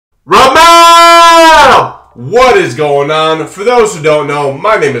What is going on? For those who don't know,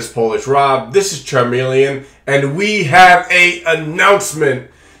 my name is Polish Rob. This is Charmeleon, and we have an announcement.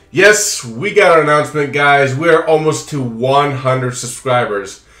 Yes, we got our announcement, guys. We're almost to 100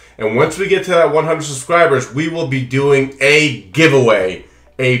 subscribers. And once we get to that 100 subscribers, we will be doing a giveaway.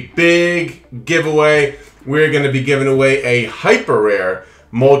 A big giveaway. We're going to be giving away a hyper rare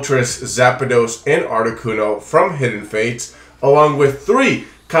Moltres, Zapdos, and Articuno from Hidden Fates, along with 3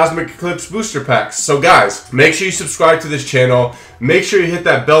 Cosmic Eclipse booster packs. So guys, make sure you subscribe to this channel. Make sure you hit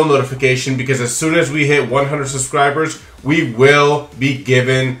that bell notification, because as soon as we hit 100 subscribers, we will be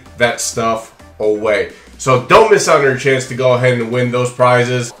giving that stuff away. So don't miss out on your chance to go ahead and win those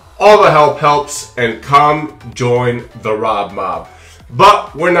prizes. All the help helps, and come join the Rob Mob.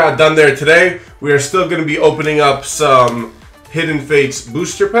 But we're not done there today. We are still going to be opening up some Hidden Fates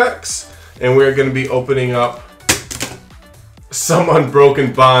booster packs, and we're going to be opening up some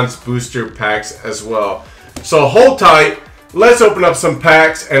Unbroken Bonds booster packs as well. So hold tight. Let's open up some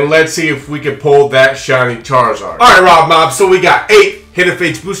packs and let's see if we can pull that shiny Charizard. Alright, Rob Mob, so we got 8 Hidden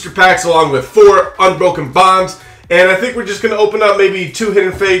Fates booster packs along with 4 Unbroken Bonds. And I think we're just going to open up maybe 2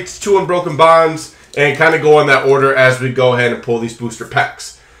 Hidden Fates, 2 Unbroken Bonds, and kind of go in that order as we go ahead and pull these booster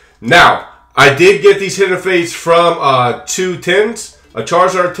packs. Now, I did get these Hidden Fates from 2 tins, a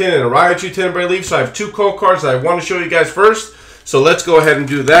Charizard tin and a Raichu tin, I believe. So I have 2 code cards that I want to show you guys first. So let's go ahead and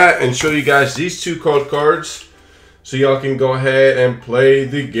do that and show you guys these 2 code cards, so y'all can go ahead and play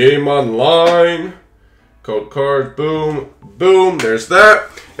the game online. Code cards, boom, boom, there's that.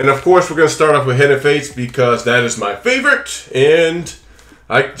 And of course, we're going to start off with Hidden Fates because that is my favorite, and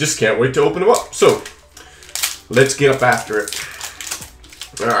I just can't wait to open them up. So let's get up after it.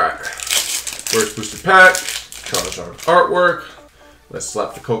 Alright, first booster pack, Charizard artwork. Let's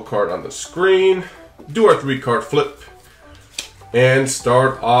slap the code card on the screen, do our 3-card flip, and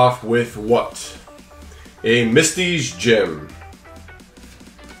start off with what? A Misty's Gem.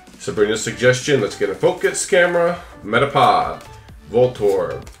 Sabrina's Suggestion. Let's get a focus camera. Metapod.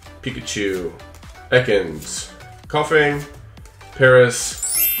 Voltorb. Pikachu. Ekans. Coughing. Paris.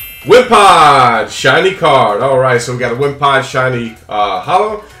 Wimpod! Shiny card. Alright, so we got a Wimpod Shiny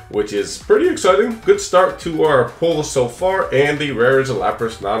Holo, which is pretty exciting. Good start to our pull so far. And the rare is a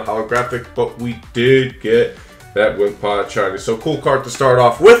Lapras non-holographic, but we did get that Wimpod Shiny. So cool card to start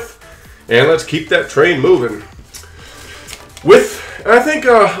off with. And let's keep that train moving. With, I think,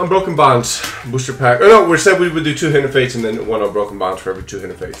 Unbroken Bonds booster pack. Oh no, we said we would do 2 Hidden Fates and then 1 Unbroken Bonds for every 2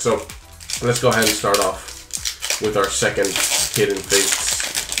 Hidden Fates. So let's go ahead and start off with our second Hidden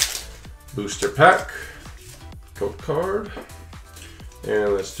Fates booster pack. Code card.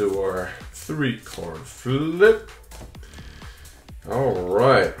 And let's do our 3-card flip.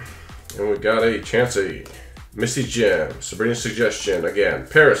 Alright. And we got a Chansey. Misty's Gem, Sabrina's Suggestion again,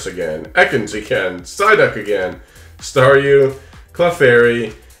 Paris again, Ekans again, Psyduck again, Staryu,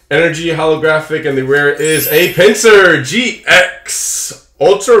 Clefairy, Energy Holographic, and the rare is a Pinsir GX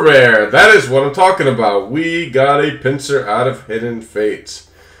Ultra Rare. That is what I'm talking about. We got a Pinsir out of Hidden Fates.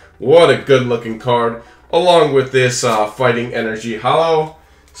 What a good looking card, along with this Fighting Energy Holo.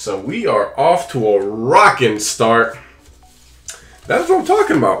 So we are off to a rockin' start. That's what I'm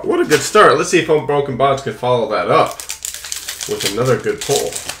talking about. What a good start. Let's see if Unbroken Bonds can follow that up with another good pull.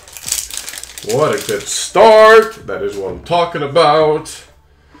 What a good start. That is what I'm talking about.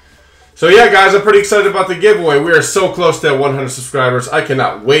 So yeah, guys, I'm pretty excited about the giveaway. We are so close to 100 subscribers. I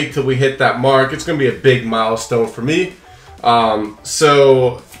cannot wait till we hit that mark. It's going to be a big milestone for me.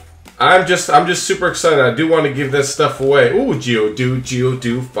 So I'm just super excited. I do want to give this stuff away. Ooh,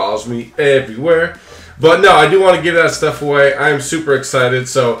 Geodude follows me everywhere. But no, I do want to give that stuff away. I am super excited.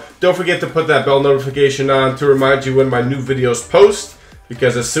 So don't forget to put that bell notification on to remind you when my new videos post.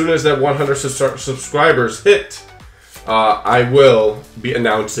 Because as soon as that 100 subscribers hit, I will be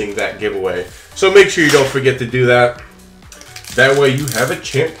announcing that giveaway. So make sure you don't forget to do that. That way you have a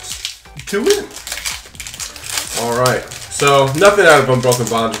chance to win. Alright, so nothing out of Unbroken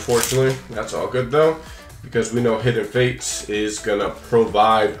Bonds, unfortunately. That's all good though, because we know Hidden Fates is gonna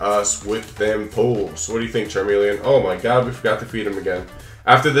provide us with them pulls. What do you think, Charmeleon? Oh my god, we forgot to feed him again.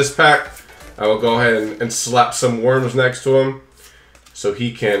 After this pack, I will go ahead and slap some worms next to him so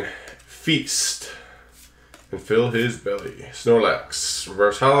he can feast and fill his belly. Snorlax,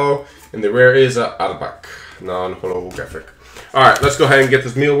 Reverse Holo, and the rare is a Arbok, non-holographic. Alright, let's go ahead and get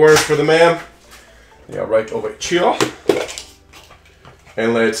this mealworms for the man. Yeah, right over here.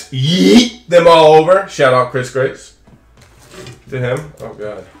 And let's yeet them all over. Shout out Chris Grace. To him. Oh,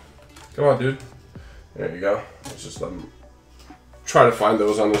 God. Come on, dude. There you go. Let's just let him try to find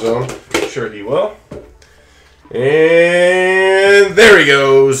those on his own. I'm sure he will. And there he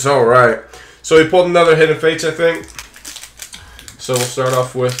goes. All right. So we pulled another Hidden Fates, I think. So we'll start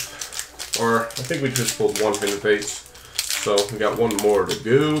off with, or I think we just pulled one Hidden Fates. So we got one more to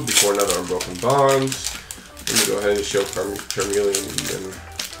go before another Unbroken Bonds. Let me go ahead and show Charmeleon eating.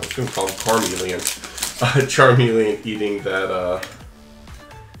 I was going to call him Carmeleon. Charmeleon eating that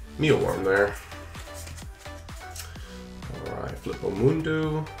mealworm there. Alright, Flippo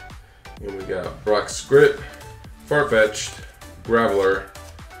Mundo. And we got Brock's Grit, Farfetch'd, Graveler,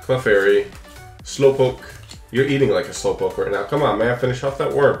 Clefairy, Slowpoke. You're eating like a Slowpoke right now. Come on, man. Finish off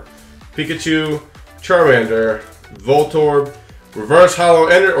that worm. Pikachu, Charmander, Voltorb, Reverse Hollow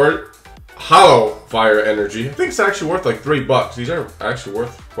or Hollow Fire Energy. I think it's actually worth like $3. These are actually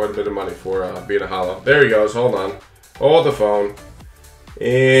worth quite a bit of money for being a Hollow. There he goes. Hold on. Hold the phone.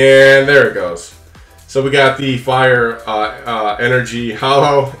 And there it goes. So we got the Fire Energy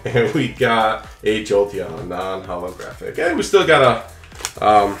Hollow, and we got a Jolteon non-holographic. And we still got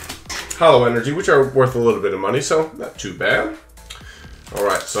a Hollow Energy, which are worth a little bit of money, so not too bad.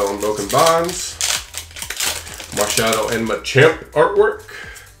 Alright, so Unbroken Bonds. Marshadow and Machamp artwork.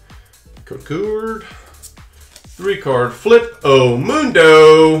 Code 3-card Flippo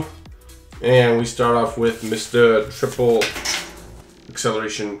Mundo. And we start off with Mr. Triple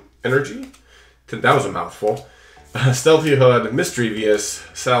Acceleration Energy. That was a mouthful. Stealthy Hood, Mischievous,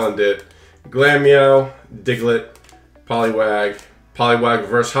 Salandit, Glameow, Diglett, Poliwag,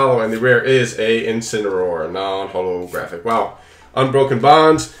 Reverse Hollow, and the rare is a Incineroar, non-holographic. Wow. Unbroken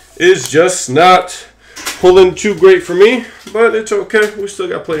Bonds is just not pulling too great for me, but it's okay. We still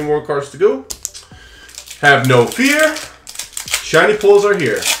got plenty more cards to go. Have no fear. Shiny pulls are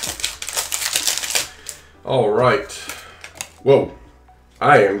here. Alright. Whoa.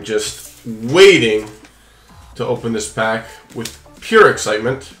 I am just waiting to open this pack with pure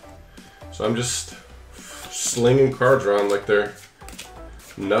excitement. So I'm just slinging cards around like they're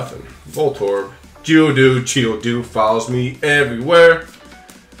nothing. Voltorb. Geodude follows me everywhere.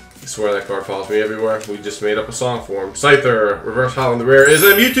 I swear that card follows me everywhere. We just made up a song for him. Scyther, Reverse Hollow, and the rare is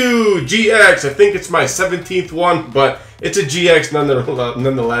a Mewtwo GX. I think it's my 17th one, but it's a GX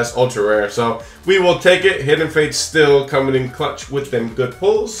nonetheless, ultra rare. So we will take it. Hidden Fates still coming in clutch with them good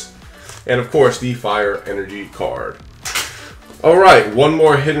pulls. And of course, the Fire Energy card. Alright, one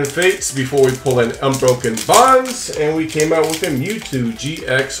more Hidden Fates before we pull in Unbroken Bonds. And we came out with a Mewtwo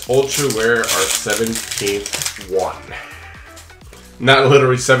GX Ultra Rare, our 17th one. Not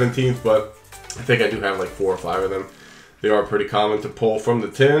literally 17th, but I think I do have like 4 or 5 of them. They are pretty common to pull from the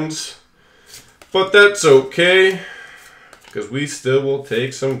tins. But that's okay, because we still will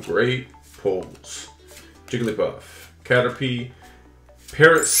take some great pulls. Jigglypuff, Caterpie,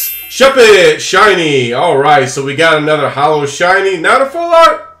 Parrots, Shuppet, Shiny. Alright, so we got another Hollow Shiny. Not a full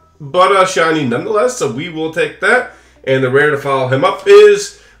art, but a Shiny nonetheless, so we will take that. And the rare to follow him up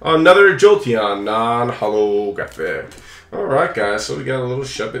is another Jolteon, non-holographic. Alright guys, so we got a little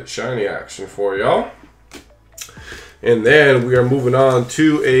Shuppet Shiny action for y'all. And then we are moving on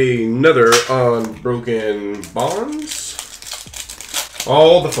to another Unbroken Bonds.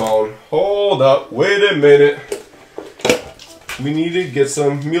 Hold the phone. Hold up. Wait a minute. We need to get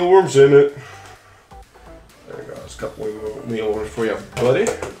some mealworms in it. There we go. There's a couple of mealworms for you, buddy.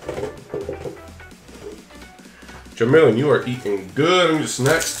 Charmeleon, you are eating good on your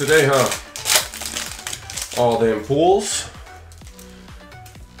snacks today, huh? All them pulls.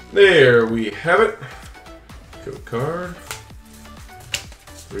 There we have it. Code card.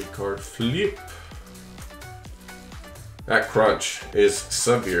 3-card flip. That crunch is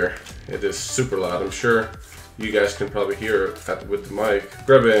severe. It is super loud. I'm sure you guys can probably hear it with the mic.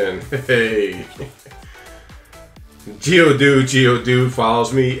 Grubbin. Hey. Geodude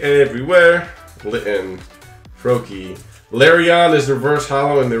follows me everywhere. Litten. Froakie. Larion is Reverse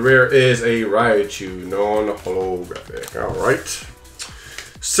Hollow, and the rare is a Raichu, non-holographic. Alright.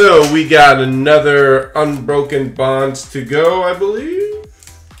 So, we got another Unbroken Bonds to go, I believe.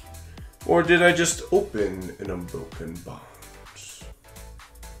 Or did I just open an Unbroken Bonds?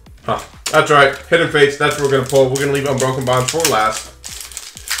 Huh. That's right. Hidden Fates, that's what we're going to pull. We're going to leave Unbroken Bonds for last.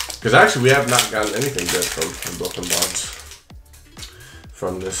 Because actually, we have not gotten anything good from Unbroken Bonds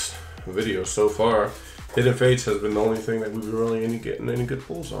from this video so far. Hidden Fates has been the only thing that we've been really getting any good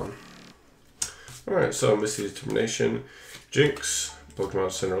pulls on. Alright, so Misty Determination, Jinx,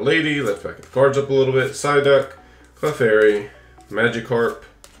 Pokemon Center Lady, let's back the cards up a little bit, Psyduck, Clefairy, Magikarp,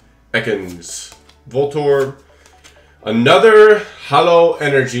 Ekans, Voltorb, another Hollow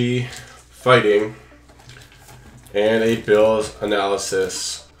Energy Fighting, and a Bill's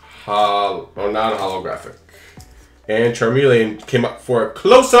Analysis non-holographic. And Charmeleon came up for a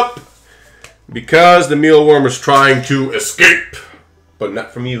close-up because the mealworm is trying to escape. But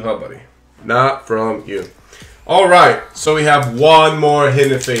not from you, huh, buddy? Not from you. Alright, so we have one more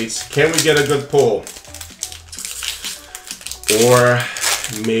Hidden Fates. Can we get a good pull? Or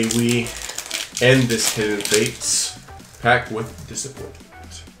may we end this Hidden Fates pack with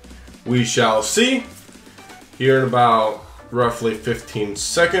disappointment? We shall see here in about roughly 15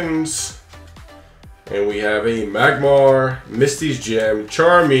 seconds. And we have a Magmar, Misty's Gem,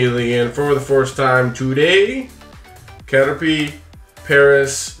 Charmeleon for the first time today. Caterpie,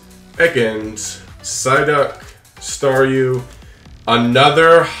 Paris, Ekans, Psyduck, Staryu,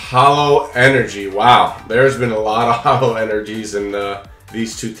 another Hollow Energy. Wow, there's been a lot of Hollow Energies in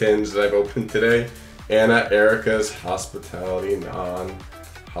these two tins that I've opened today. Anna Erica's Hospitality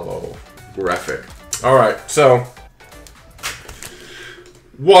non-holographic. Alright, so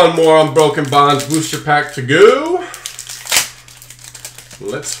one more Unbroken Bonds booster pack to go.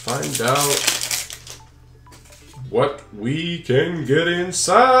 Let's find out what we can get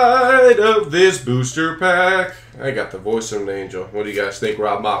inside of this booster pack. I got the voice of an angel. What do you guys think,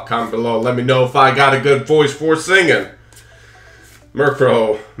 Rob Mop? Comment below. Let me know if I got a good voice for singing.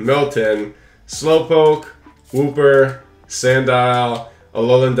 Murkrow, Milton, Slowpoke, Wooper, Sandile,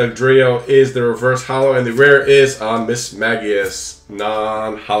 Alolan Dugtrio is the reverse holo, and the rare is Miss Magius,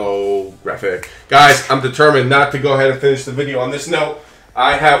 non-holographic. Guys, I'm determined not to go ahead and finish the video on this note.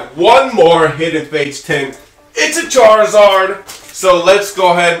 I have one more Hidden Fates tin. It's a Charizard, so let's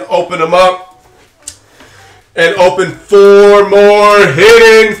go ahead and open them up. And open 4 more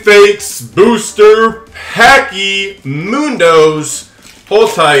Hidden Fates booster packy mundos.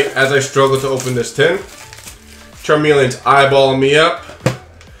 Hold tight as I struggle to open this tin. Charmeleon's eyeballing me up,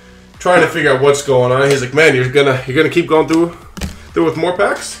 trying to figure out what's going on. He's like, "Man, you're gonna keep going through with more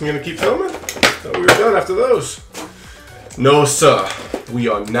packs? You're gonna keep filming? Thought we were done after those." No, sir. We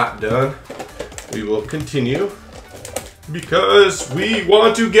are not done. We will continue because we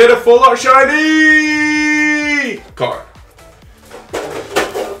want to get a full art shiny card.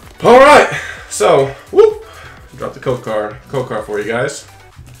 All right, so whoop, drop the code card for you guys.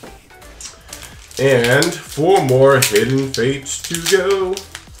 And 4 more Hidden Fates to go.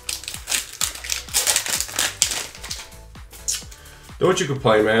 Don't you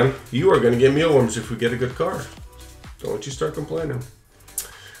complain, man. You are going to get mealworms if we get a good card. Don't you start complaining.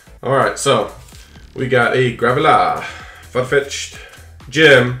 Alright, so we got a Graveler, Farfetch'd,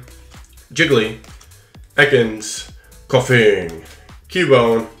 Gem, Jiggly, Ekans, Koffing,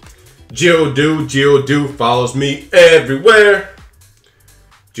 Cubone, Geodude. Geodude follows me everywhere.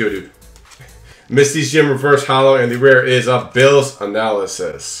 Geodude. Misty's Gem reverse holo, and the rare is a Bill's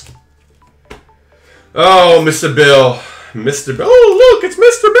Analysis. Oh, Mr. Bill. Mr. Bill. Oh, look, it's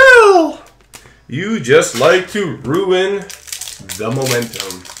Mr. Bill. You just like to ruin the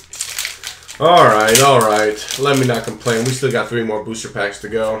momentum. Alright. Let me not complain. We still got 3 more booster packs to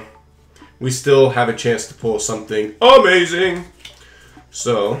go. We still have a chance to pull something amazing.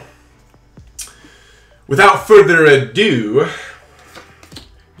 So, without further ado,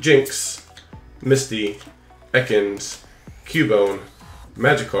 Jinx, Misty, Ekans, Cubone,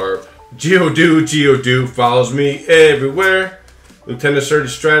 Magikarp, Geodude follows me everywhere. Lieutenant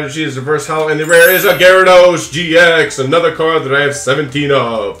Surge's Strategy is reverse holo, and the rare is a Gyarados GX, another card that I have 17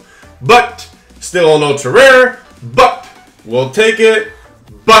 of. But, still an ultra rare, but, we'll take it,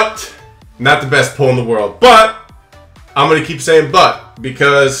 but, not the best pull in the world. But, I'm going to keep saying but,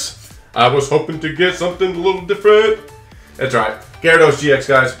 because I was hoping to get something a little different. That's right. Gyarados GX,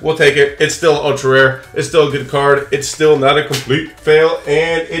 guys. We'll take it. It's still ultra rare. It's still a good card. It's still not a complete fail.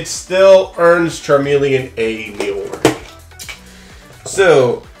 And it still earns Charmeleon a mealworm.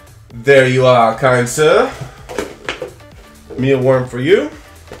 So, there you are, kind sir. Mealworm for you.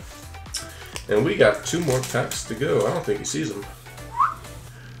 And we got 2 more packs to go. I don't think he sees them.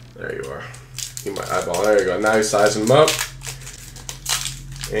 There you are. Get my eyeball. There you go. Now he's sizing him up.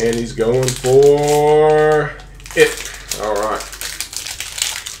 And he's going for it. Alright.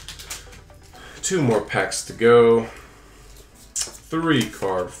 2 more packs to go. 3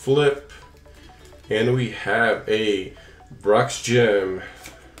 card flip. And we have a Brock's Gem.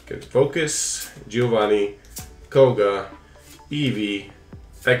 Get Focus, Giovanni, Koga, Eevee,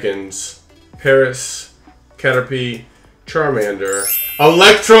 Ekans, Paris, Caterpie, Charmander,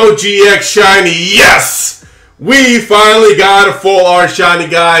 Electro GX Shiny. Yes! We finally got a full art shiny,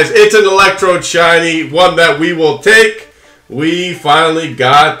 guys. It's an Electrode shiny, one that we will take. We finally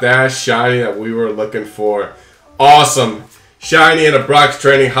got that shiny that we were looking for. Awesome. Shiny and a Brock's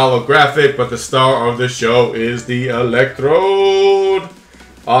Training holographic, but the star of the show is the Electrode.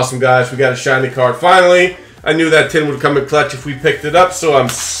 Awesome, guys. We got a shiny card finally. I knew that tin would come in clutch if we picked it up, so I'm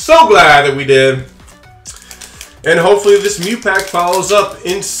so glad that we did. And hopefully this Mew pack follows up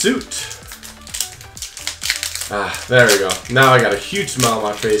in suit. Ah, there we go. Now I got a huge smile on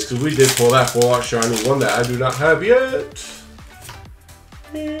my face because we did pull that full art shiny one that I do not have yet.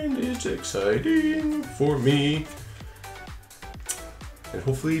 And it's exciting for me. And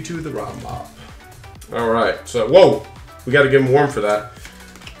hopefully to the Rob Mob. Alright, so, whoa! We gotta give him a worm for that.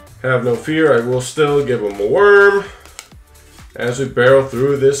 Have no fear, I will still give him a worm. As we barrel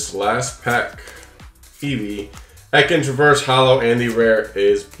through this last pack. Eevee. Ekans Reverse Hollow and the rare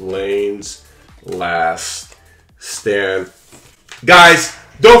is Blaine's last stand. Guys,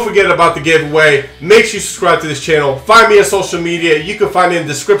 don't forget about the giveaway. Make sure you subscribe to this channel. Find me on social media. You can find it in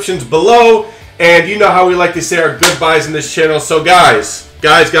the descriptions below. And you know how we like to say our goodbyes in this channel. So guys,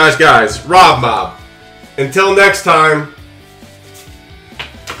 Rob Mob. Until next time,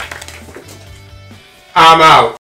 I'm out.